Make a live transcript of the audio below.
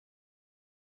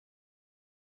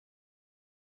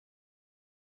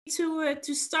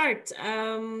to start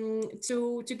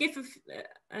to give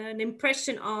an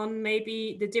impression on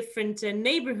maybe the different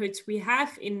neighborhoods we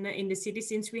have in the city,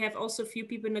 since we have also a few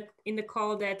people in the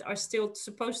call that are still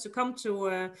supposed to come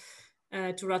to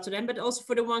Rotterdam, but also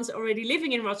for the ones already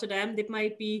living in Rotterdam, that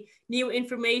might be new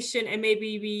information, and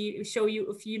maybe we show you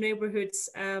a few neighborhoods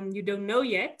you don't know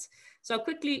yet. So I'll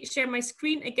quickly share my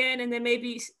screen again, and then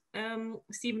maybe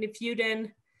Stephen, if you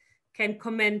then can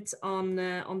comment on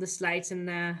the slides and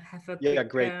have a quick,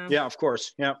 great. Yeah, of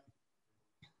course. Yeah.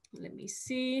 Let me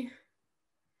see.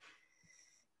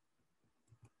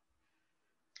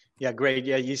 Yeah, great.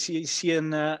 Yeah, you see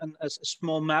a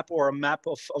small map, or a map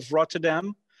of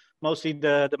Rotterdam. Mostly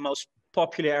the most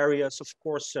popular areas, of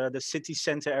course, the city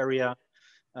center area,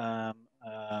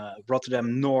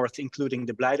 Rotterdam North, including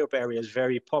the Blijdorp area, is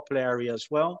very popular area as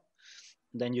well.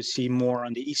 Then you see more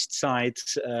on the east side,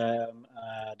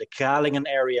 the Kralingen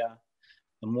area,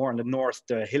 and more on the north,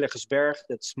 the Hillegersberg.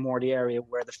 That's more the area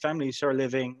where the families are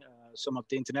living. Some of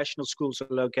the international schools are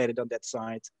located on that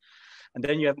side. And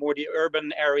then you have more the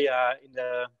urban area in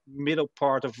the middle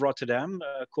part of Rotterdam,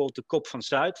 called the Kop van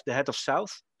Zuid, the head of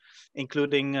South,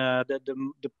 including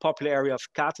the popular area of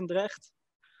Katendrecht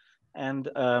and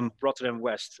Rotterdam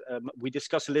West. We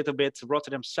discussed a little bit,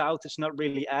 Rotterdam South is not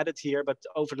really added here, but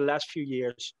over the last few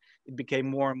years, it became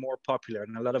more and more popular.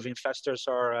 And a lot of investors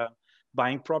are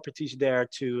buying properties there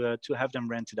to have them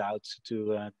rented out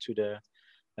to the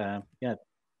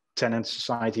tenant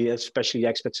society, especially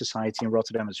expat society in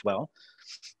Rotterdam as well.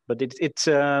 But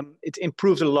it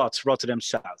improved a lot, Rotterdam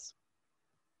South.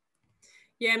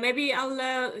 Yeah, maybe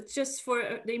I'll just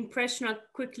for the impression, I'll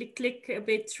quickly click a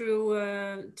bit through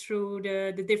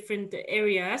the different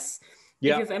areas.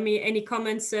 Yeah. If you have any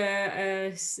comments,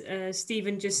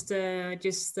 Stephen, just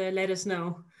let us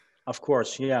know. Of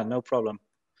course, yeah, no problem.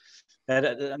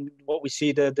 And what we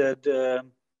see,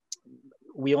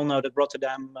 we all know that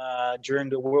Rotterdam during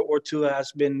the World War II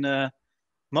has been,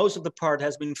 most of the part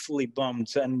has been fully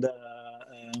bombed. And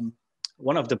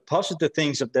one of the positive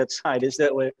things of that side is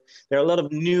that there are a lot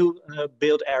of new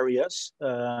built areas.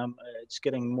 It's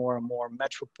getting more and more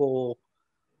metropole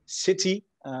city,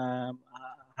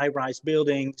 high-rise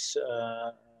buildings,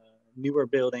 newer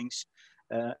buildings,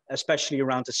 especially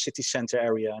around the city center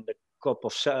area and the Kop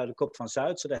van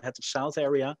Zuid, so the head of South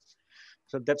area.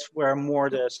 So that's where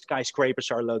more the skyscrapers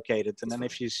are located. And then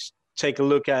if you take a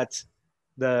look at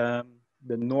the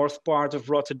north part of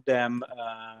Rotterdam,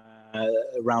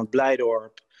 around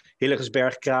Blijdorp,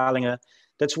 Hillegersberg, Kralingen,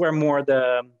 that's where more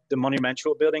the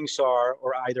monumental buildings are,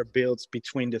 or either built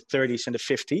between the 30s and the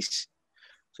 50s.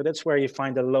 So that's where you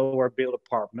find the lower built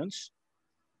apartments.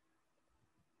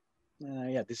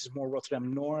 Yeah, this is more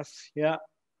Rotterdam North. Yeah.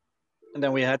 And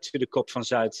then we head to the Kop van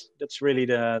Zuid. That's really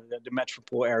the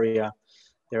metropole area.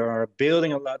 They are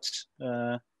building a lot.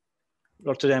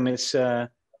 Rotterdam is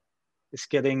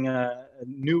getting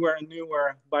newer and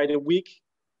newer by the week.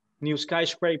 New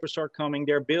skyscrapers are coming.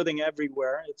 They're building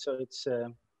everywhere. It's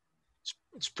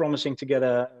promising to get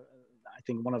I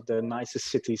think one of the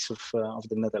nicest cities of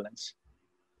the Netherlands.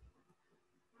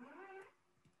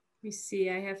 We see.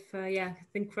 I have I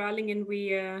think Kralingen.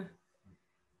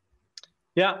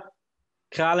 Yeah,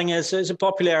 Kralingen is a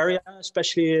popular area,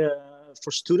 especially for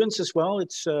students as well.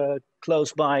 It's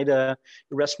close by the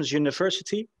Erasmus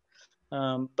University.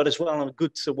 But as well a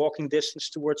good walking distance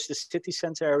towards the city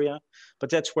center area. But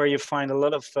that's where you find a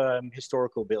lot of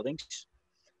historical buildings.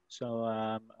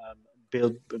 So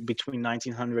built between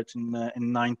 1900 and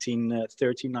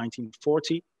 1930,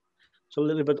 1940. So a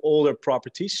little bit older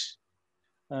properties.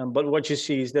 But what you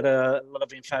see is that a lot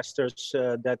of investors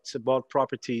that bought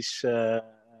properties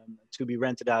to be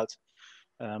rented out,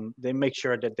 they make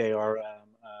sure that they are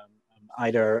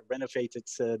either renovated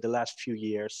the last few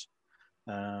years.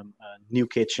 New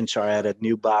kitchens are added,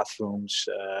 new bathrooms.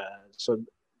 So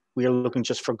we are looking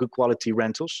just for good quality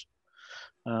rentals.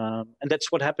 And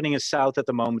that's what's happening in South at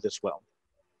the moment as well.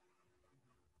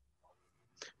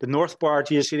 The north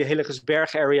part, you see the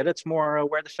Hillegersberg area. That's more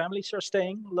where the families are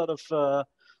staying. A lot of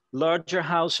larger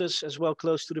houses as well,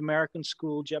 close to the American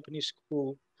school, Japanese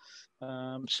school.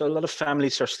 So a lot of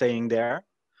families are staying there.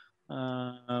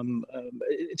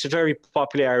 It's a very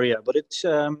popular area, but it's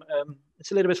a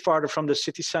little bit farther from the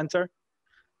city center.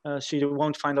 So you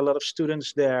won't find a lot of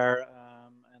students there,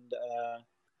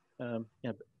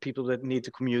 people that need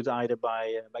to commute either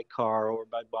by car or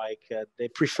by bike. They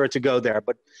prefer to go there,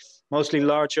 but mostly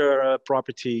larger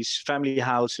properties, family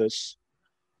houses,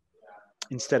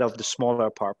 instead of the smaller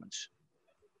apartments.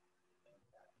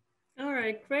 All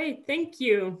right, great, thank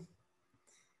you.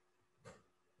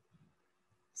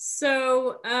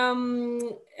 So,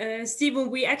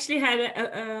 Steven, we actually had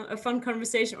a fun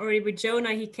conversation already with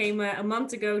Jonah. He came a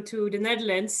month ago to the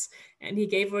Netherlands, and he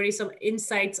gave already some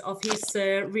insights of his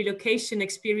relocation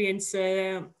experience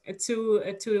to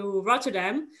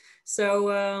Rotterdam. So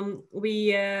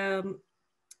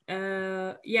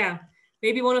yeah,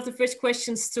 maybe one of the first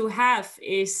questions to have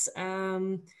is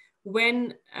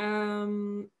when.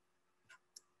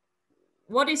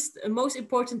 What is the most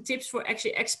important tips for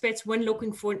actually expats when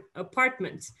looking for an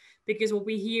apartment? Because what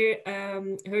we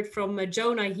heard from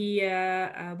Jonah, he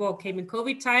came in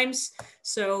COVID times.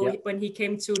 So when he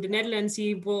came to the Netherlands,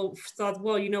 he thought,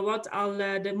 well, you know what?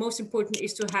 The most important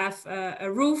is to have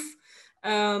a roof,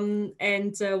 and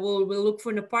we'll look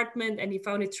for an apartment. And he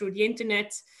found it through the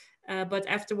internet. But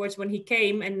afterwards, when he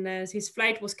came and his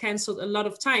flight was canceled a lot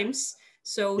of times.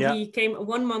 So he came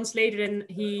 1 month later than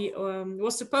he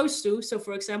was supposed to. So,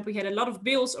 for example, he had a lot of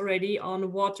bills already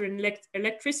on water and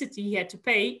electricity he had to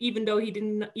pay, even though he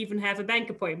didn't even have a bank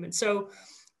appointment. So,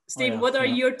 Steven, what are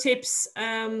your tips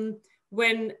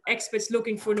when expats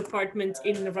looking for an apartment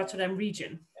in the Rotterdam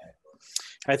region?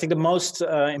 I think the most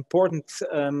important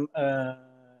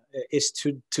is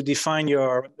to define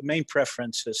your main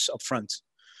preferences up front.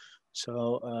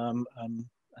 So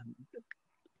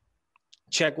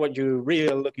check what you really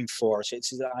are looking for. So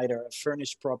it's either a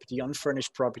furnished property,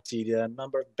 unfurnished property, the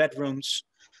number of bedrooms,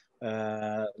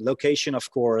 location,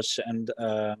 of course, and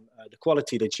the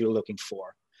quality that you're looking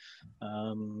for.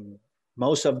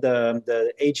 Most of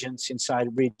the agents inside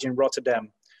region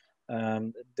Rotterdam,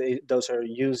 those are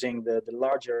using the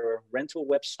larger rental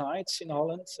websites in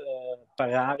Holland,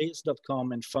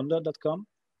 Pararis.com and Funda.com,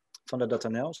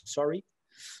 Funda.nl, sorry.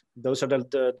 Those are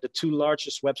the two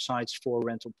largest websites for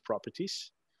rental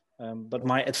properties. But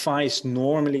my advice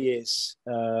normally is,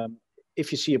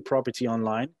 if you see a property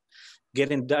online,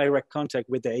 get in direct contact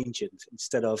with the agent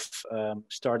instead of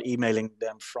start emailing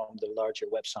them from the larger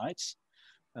websites.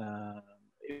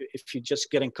 If you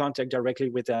just get in contact directly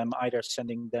with them, either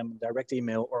sending them a direct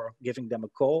email or giving them a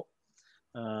call,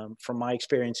 from my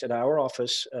experience at our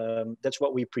office, that's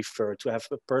what we prefer, to have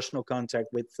a personal contact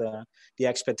with the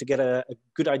expat, to get a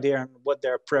good idea on what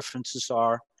their preferences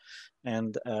are,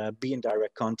 and be in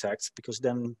direct contact, because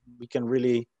then we can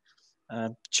really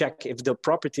check if the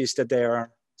properties that they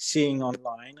are seeing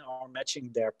online are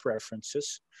matching their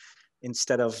preferences,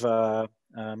 instead of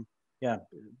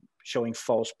showing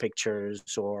false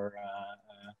pictures or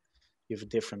give a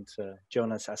different.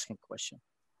 Jonah's asking a question.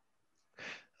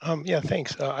 Yeah,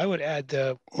 thanks. I would add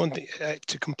one thing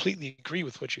to completely agree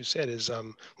with what you said is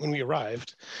when we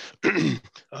arrived,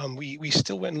 we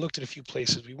still went and looked at a few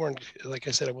places. We weren't, like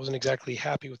I said, I wasn't exactly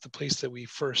happy with the place that we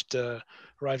first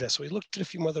arrived at. So we looked at a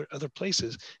few other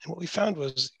places. And what we found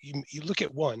was you look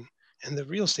at one, and the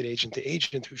real estate agent, the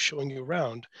agent who's showing you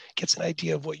around, gets an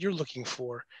idea of what you're looking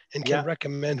for and can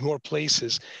recommend more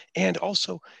places. And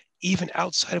also, even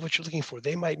outside of what you're looking for,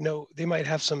 they might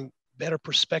have some better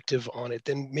perspective on it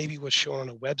than maybe what's shown on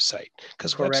a website,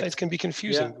 because websites can be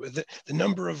confusing. The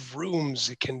number of rooms,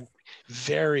 it can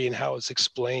vary in how it's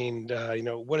explained.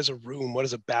 What is a room, what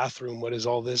is a bathroom, what is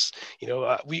all this,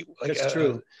 that's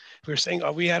true. We were saying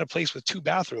we had a place with 2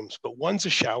 bathrooms, but one's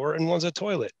a shower and one's a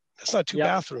toilet. That's not 2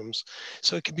 bathrooms.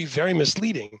 So it can be very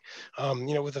misleading.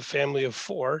 With a family of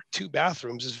 4, 2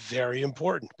 bathrooms is very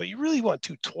important, but you really want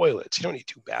 2 toilets. You don't need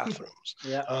 2 bathrooms.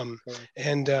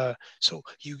 So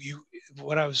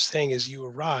what I was saying is, you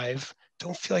arrive,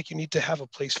 don't feel like you need to have a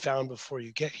place found before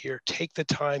you get here. Take the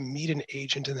time, meet an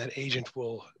agent, and that agent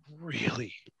will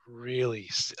really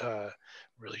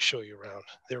show you around.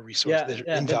 Their resources,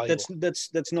 they're invaluable.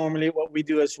 That's normally what we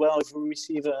do as well. If we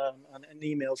receive an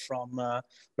email from where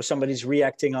somebody's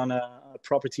reacting on a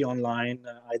property online,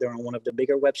 either on one of the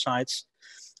bigger websites,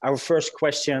 our first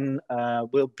question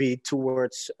will be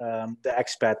towards the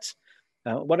expat.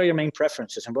 What are your main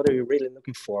preferences, and what are you really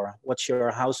looking for? What's your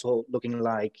household looking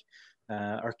like?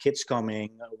 Are kids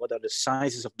coming? What are the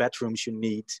sizes of bedrooms you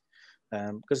need?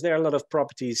 Because there are a lot of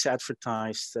properties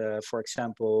advertised, for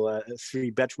example, a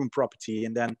 3-bedroom property,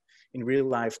 and then in real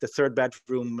life, the 3rd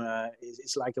bedroom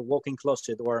is like a walk-in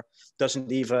closet, or doesn't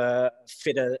even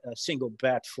fit a single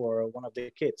bed for one of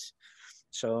the kids.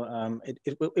 So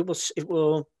it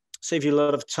will save you a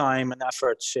lot of time and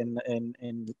efforts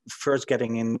in first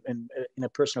getting in a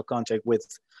personal contact with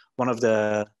one of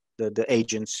the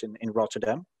agents in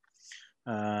Rotterdam.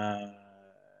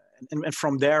 And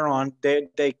from there on, they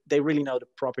really know the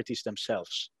properties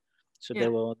themselves, so they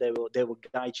will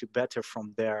guide you better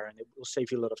from there, and it will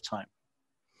save you a lot of time.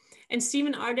 And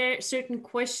Steven, are there certain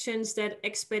questions that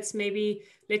expats maybe,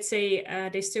 let's say,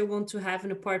 they still want to have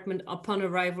an apartment upon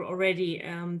arrival already?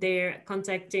 They're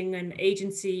contacting an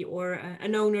agency or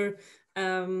an owner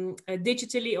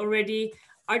digitally already.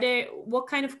 What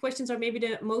kind of questions are maybe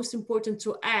the most important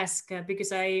to ask?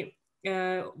 Because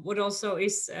what also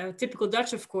is typical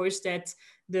Dutch, of course, that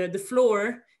the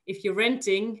floor, if you're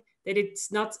renting, that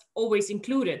it's not always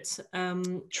included.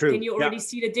 True. Can you already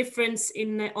see the difference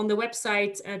on the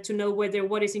website to know whether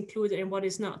what is included and what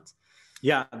is not?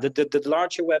 Yeah, the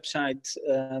larger website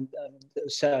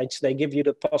sites, they give you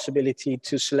the possibility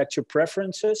to select your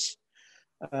preferences.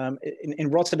 In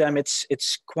Rotterdam,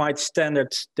 it's quite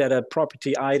standard that a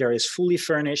property either is fully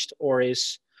furnished or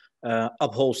is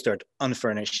upholstered,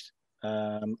 unfurnished.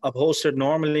 Upholstered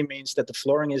normally means that the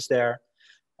flooring is there.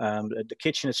 The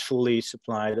kitchen is fully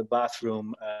supplied, the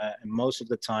bathroom, and most of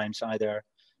the times either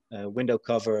window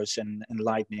covers and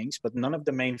lightnings, but none of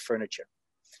the main furniture.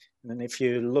 And if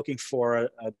you're looking for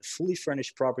fully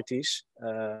furnished properties,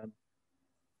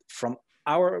 from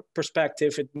our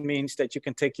perspective, it means that you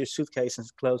can take your suitcase and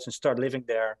clothes and start living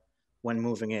there when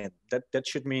moving in. That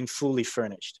should mean fully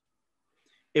furnished.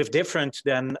 If different,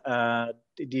 then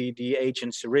the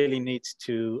agents really need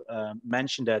to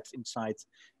mention that inside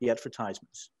the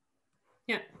advertisements.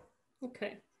 Yeah,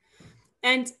 okay.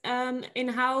 And in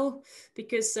how,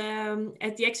 because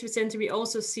at the Expat Center, we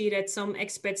also see that some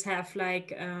expats have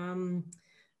like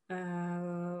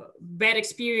bad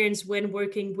experience when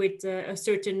working with a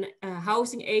certain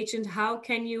housing agent. How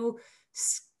can you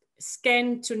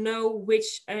scan to know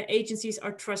which agencies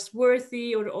are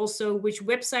trustworthy, or also which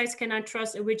websites can I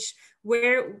trust, and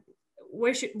when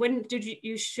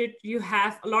should you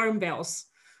have alarm bells?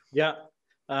 Yeah.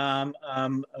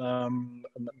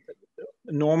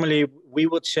 Normally, we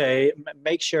would say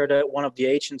make sure that one of the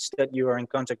agents that you are in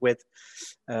contact with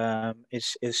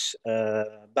is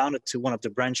bounded to one of the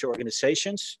branch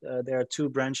organizations. There are 2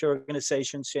 branch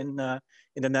organizations in the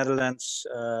Netherlands,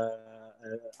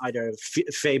 either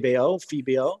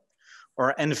VBO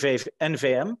or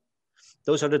NVM.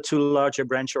 Those are the 2 larger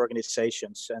branch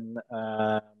organizations, and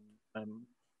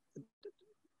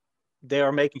they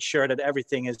are making sure that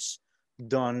everything is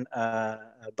done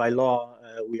by law.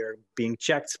 We are being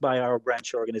checked by our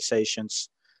branch organizations.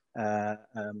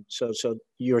 So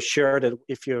you're sure that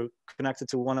if you're connected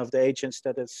to one of the agents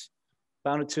that is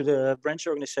bounded to the branch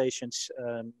organizations,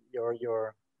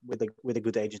 you're with a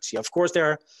good agency. Of course, there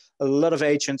are a lot of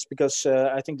agents, because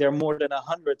I think there are more than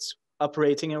 100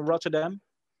 operating in Rotterdam.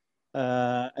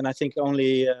 And I think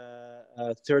only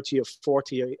 30 or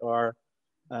 40 are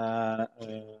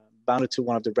bounded to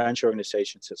one of the branch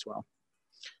organizations as well.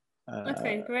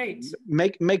 Okay, great.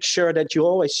 Make sure that you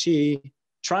always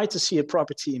try to see a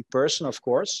property in person, of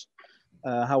course.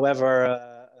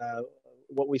 However,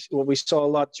 what we saw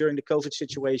a lot during the COVID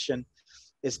situation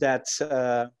is that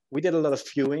we did a lot of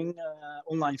viewing,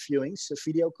 online viewings,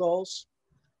 video calls.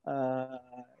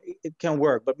 It can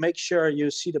work, but make sure you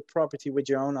see the property with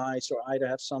your own eyes, or either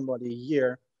have somebody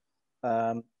here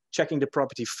checking the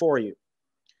property for you.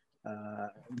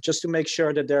 Just to make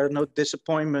sure that there are no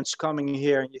disappointments coming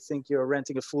here and you think you're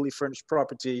renting a fully furnished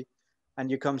property, and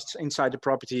you come inside the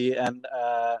property and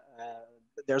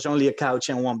there's only a couch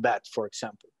and 1 bed, for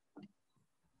example.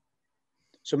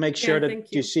 So make sure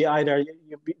that you see either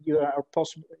you have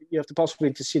the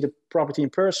possibility to see the property in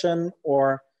person,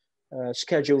 or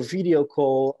schedule a video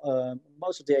call.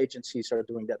 Most of the agencies are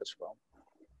doing that as well.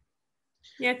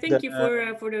 Yeah, thank you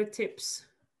for the tips.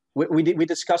 We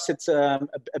discussed it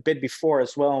a bit before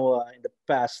as well in the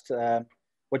past.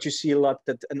 What you see a lot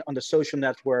that on the social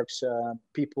networks,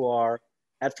 people are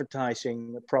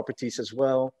advertising properties as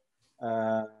well.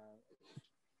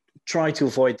 Try to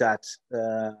avoid that,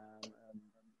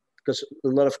 because a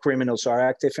lot of criminals are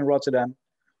active in Rotterdam,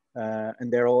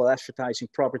 and they're all advertising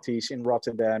properties in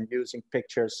Rotterdam using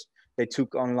pictures they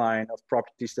took online of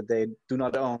properties that they do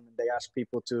not own. They ask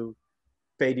people to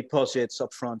pay deposits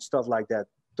up front, stuff like that.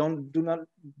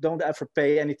 Don't ever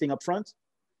pay anything up front.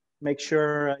 Make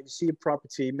sure you see a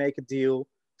property, make a deal,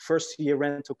 first see a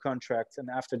rental contract, and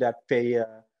after that pay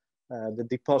the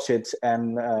deposit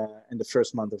and the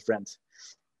first month of rent.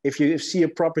 If you see a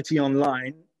property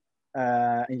online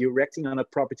and you're renting on a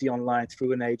property online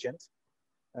through an agent,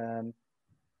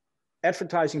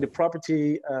 advertising the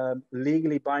property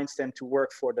legally binds them to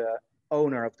work for the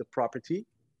owner of the property.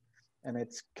 And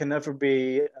it can never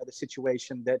be the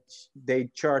situation that they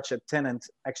charge a tenant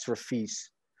extra fees.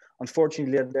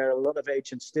 Unfortunately, there are a lot of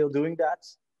agents still doing that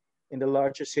in the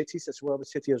larger cities as well, the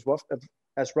city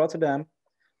as Rotterdam.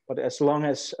 But as long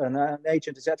as an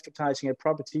agent is advertising a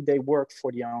property, they work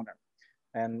for the owner.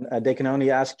 And they can only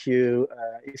ask you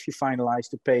if you finalize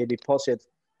to pay a deposit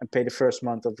and pay the first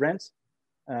month of rent,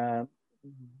 and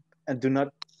do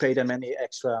not pay them any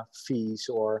extra fees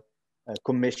or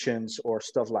commissions or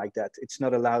stuff like that. It's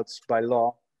not allowed by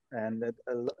law, and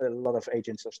a lot of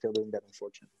agents are still doing that,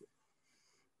 unfortunately.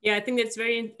 Yeah, I think that's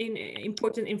very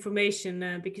important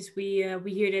information because we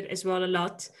hear that as well a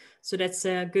lot. So that's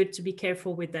good to be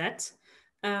careful with that.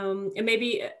 And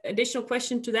maybe additional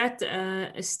question to that,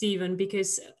 Stephen,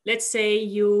 because let's say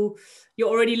you're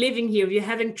already living here, you're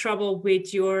having trouble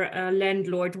with your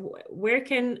landlord. Where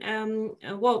can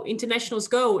internationals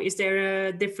go? Is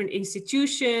there different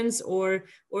institutions or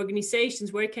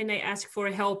organizations? Where can they ask for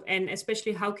help? And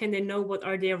especially, how can they know what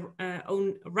are their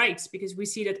own rights? Because we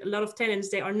see that a lot of tenants,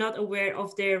 they are not aware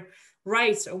of their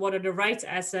rights or what are the rights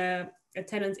as a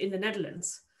tenant in the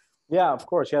Netherlands. Yeah, of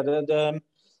course. Yeah,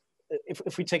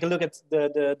 if we take a look at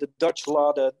the Dutch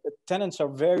law, the tenants are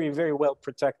very, very well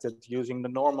protected using the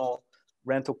normal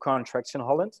rental contracts in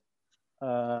Holland.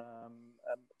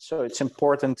 So it's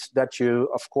important that you,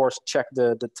 of course, check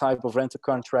the type of rental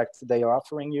contract they are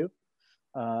offering you.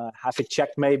 Have it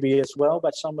checked maybe as well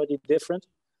by somebody different.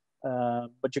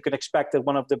 But you can expect that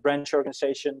one of the branch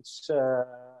organizations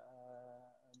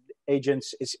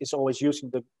agents is always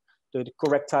using the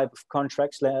correct type of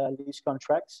contracts, lease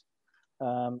contracts.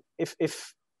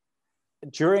 If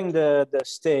during the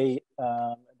stay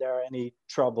there are any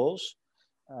troubles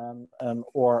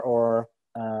or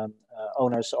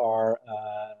owners are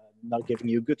not giving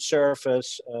you good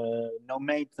service, no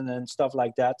maintenance, stuff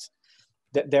like that,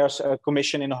 there's a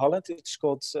commission in Holland. It's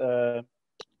called the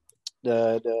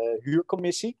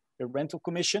huurcommissie, the rental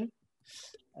commission,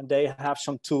 and they have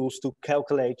some tools to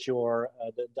calculate your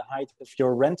the height of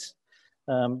your rent.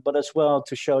 But as well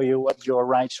to show you what your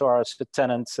rights are as a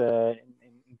tenant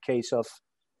in case of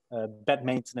bad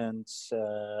maintenance,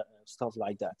 stuff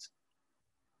like that.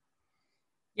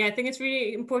 Yeah, I think it's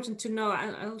really important to know.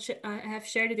 I have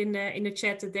shared it in the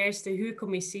chat that there's the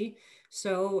huurcommissie.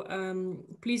 So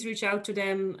please reach out to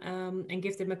them and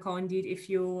give them a call indeed if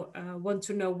you want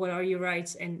to know what are your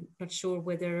rights and not sure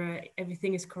whether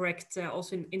everything is correct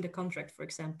also in the contract, for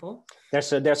example.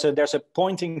 There's a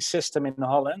pointing system in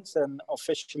Holland, and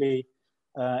officially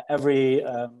every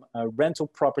rental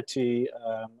property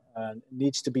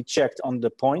needs to be checked on the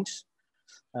points.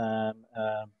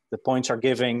 The points are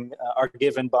given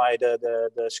by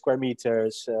the square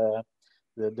meters,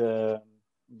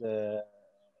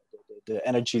 the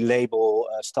energy label,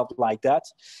 stuff like that.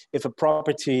 If a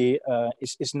property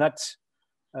is not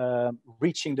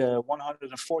reaching the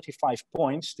 145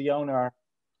 points, the owner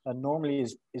normally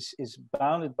is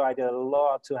bounded by the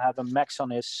law to have a max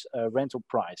on his rental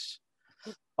price.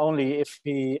 Only if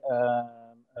he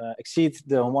exceeds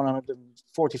the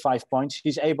 145 points,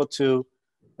 he's able to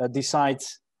decide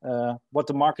what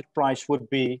the market price would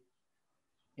be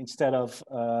instead of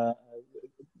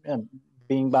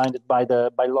being bounded by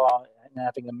law and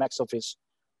having a max of his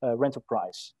rental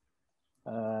price.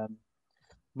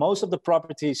 Most of the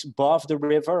properties above the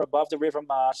river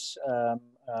mass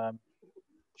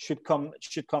should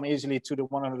come easily to the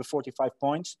 145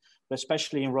 points, but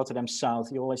especially in Rotterdam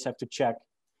South, you always have to check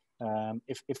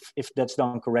if that's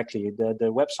done correctly.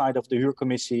 The website of the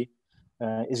huurcommissie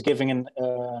is giving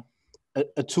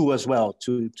a tool as well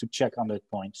to check on the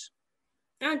points.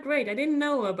 Ah, great! I didn't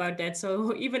know about that.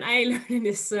 So even I learned in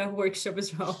this workshop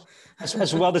as well.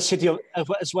 as well, the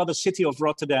city of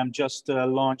Rotterdam just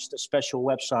launched a special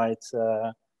website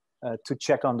to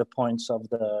check on the points of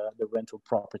the rental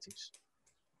properties.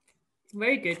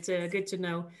 Very good. Good to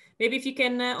know. Maybe if you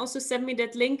can also send me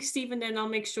that link, Stephen, then I'll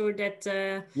make sure that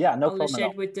I'll share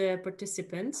it with the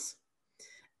participants.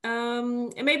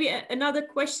 And maybe another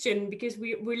question, because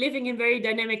we're living in very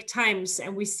dynamic times,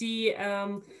 and we see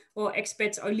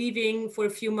expats are leaving for a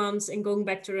few months and going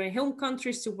back to their home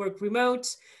countries to work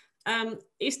remote.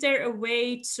 Is there a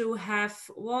way to have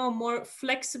more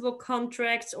flexible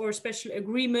contracts or special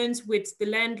agreements with the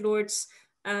landlords?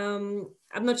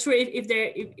 I'm not sure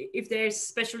if there's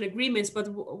special agreements, but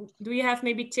do you have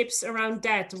maybe tips around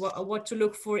that? What to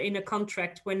look for in a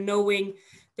contract when knowing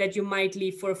that you might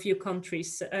leave for a few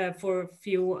countries for a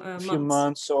few months? Few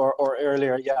months or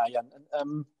earlier, yeah.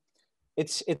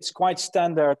 It's quite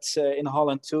standard in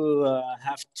Holland to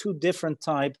have two different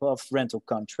type of rental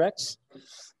contracts.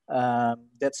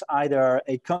 That's either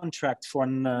a contract for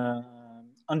an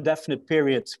indefinite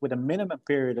period with a minimum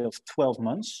period of 12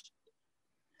 months,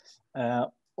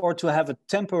 or to have a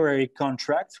temporary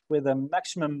contract with a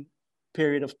maximum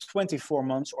period of 24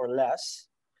 months or less.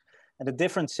 And the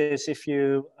difference is if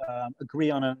you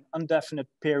agree on an indefinite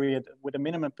period with a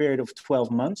minimum period of 12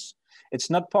 months, it's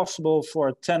not possible for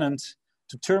a tenant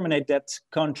to terminate that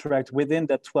contract within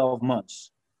that 12 months.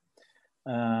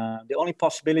 The only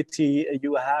possibility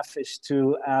you have is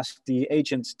to ask the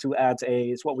agent to add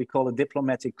it's what we call a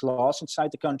diplomatic clause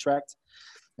inside the contract.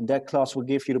 And that clause will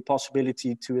give you the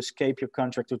possibility to escape your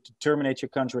contract or to terminate your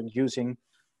contract using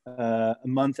a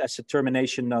month as a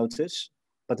termination notice.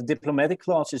 But the diplomatic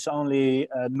clause is only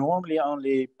normally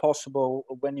only possible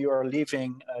when you are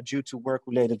leaving due to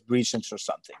work-related reasons or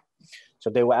something. So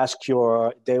they will ask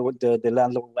the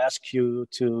landlord will ask you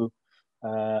to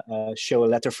show a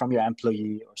letter from your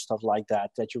employee or stuff like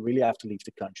that, that you really have to leave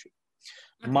the country.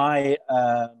 Okay.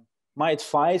 My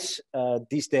advice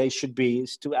these days should be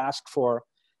is to ask for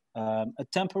a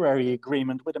temporary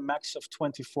agreement with a max of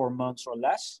 24 months or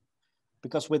less.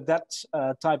 Because with that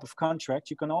type of contract,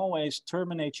 you can always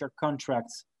terminate your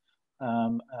contract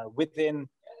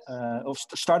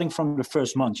starting from the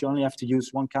first month. You only have to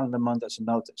use 1 calendar month as a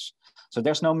notice. So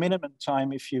there's no minimum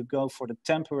time if you go for the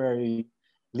temporary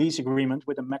lease agreement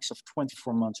with a max of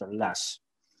 24 months or less.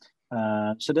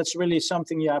 So that's really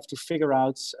something you have to figure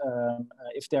out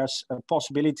if there's a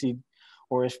possibility,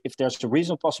 or if there's a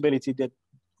reasonable possibility that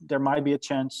there might be a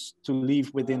chance to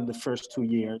leave within the first 2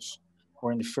 years.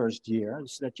 Or in the first year,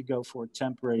 is that you go for a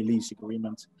temporary lease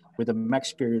agreement with a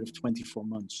max period of 24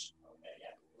 months.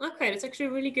 Okay, that's actually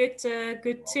a really good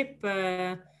tip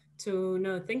to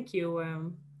know. Thank you.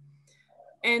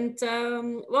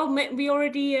 Well, we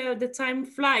already, the time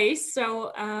flies,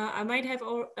 so I might have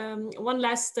one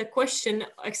last question,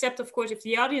 except of course, if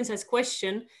the audience has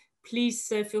question, please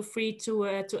feel free to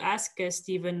ask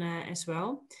Steven as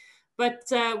well. But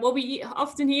what we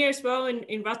often hear as well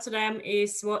in Rotterdam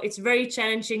is, well, it's very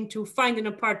challenging to find an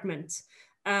apartment.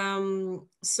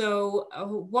 So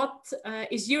what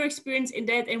is your experience in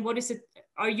that, and what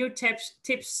are your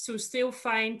tips to still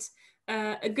find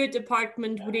a good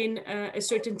apartment within a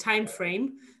certain time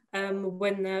frame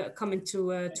when coming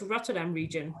to Rotterdam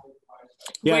region?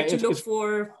 Yeah, where to look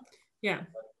for, yeah.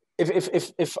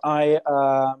 If I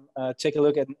take a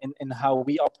look at in how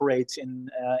we operate in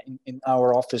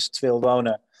our office,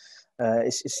 Tweelwonen,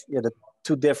 is the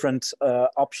two different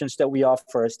options that we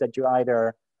offer is that you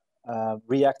either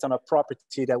react on a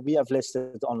property that we have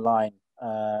listed online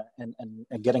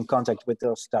and get in contact with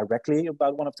us directly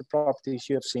about one of the properties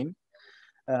you have seen.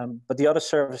 But the other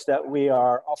service that we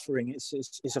are offering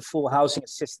is a full housing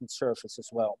assistance service as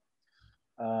well.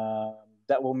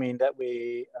 That will mean that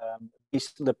we,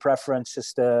 based on the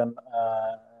preferences the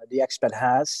expat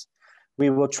has, we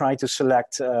will try to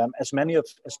select as many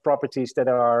as properties that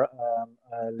are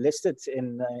listed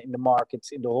in the market,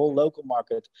 in the whole local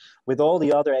market, with all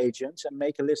the other agents, and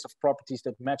make a list of properties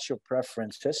that match your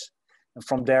preferences. And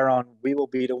from there on, we will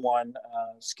be the one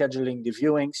scheduling the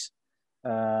viewings,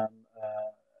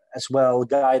 as well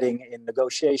guiding in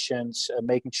negotiations,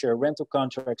 making sure rental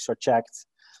contracts are checked,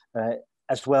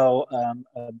 as well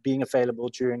being available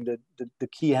during the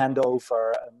key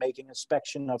handover, making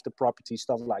inspection of the property,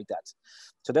 stuff like that.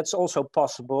 So that's also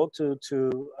possible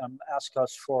to ask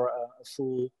us for a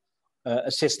full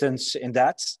assistance in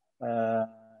that.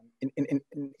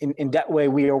 In that way,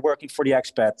 we are working for the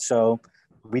expat. So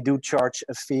we do charge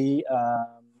a fee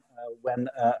when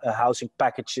a housing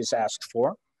package is asked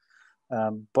for.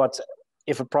 But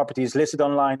if a property is listed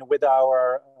online with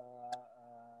our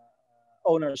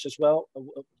owners as well,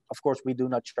 of course, we do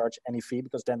not charge any fee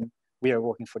because then we are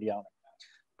working for the owner.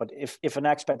 But if an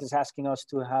expat is asking us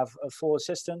to have a full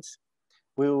assistance,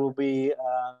 we will be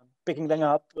picking them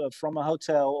up from a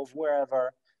hotel or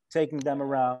wherever, taking them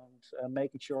around,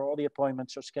 making sure all the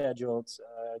appointments are scheduled,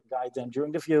 guide them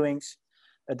during the viewings,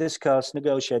 discuss,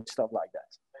 negotiate, stuff like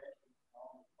that.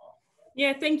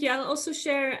 Yeah, thank you. I'll also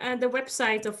share the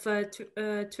website of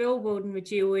Tweelwonen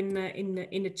with you in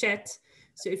the chat.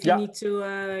 So if you need to,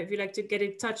 if you like to get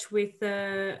in touch with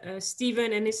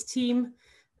Steven and his team,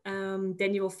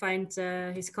 then you will find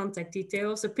his contact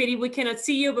details. A pity we cannot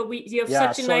see you, but you have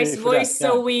such a nice voice,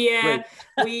 so we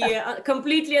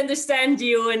completely understand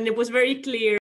you, and it was very clear.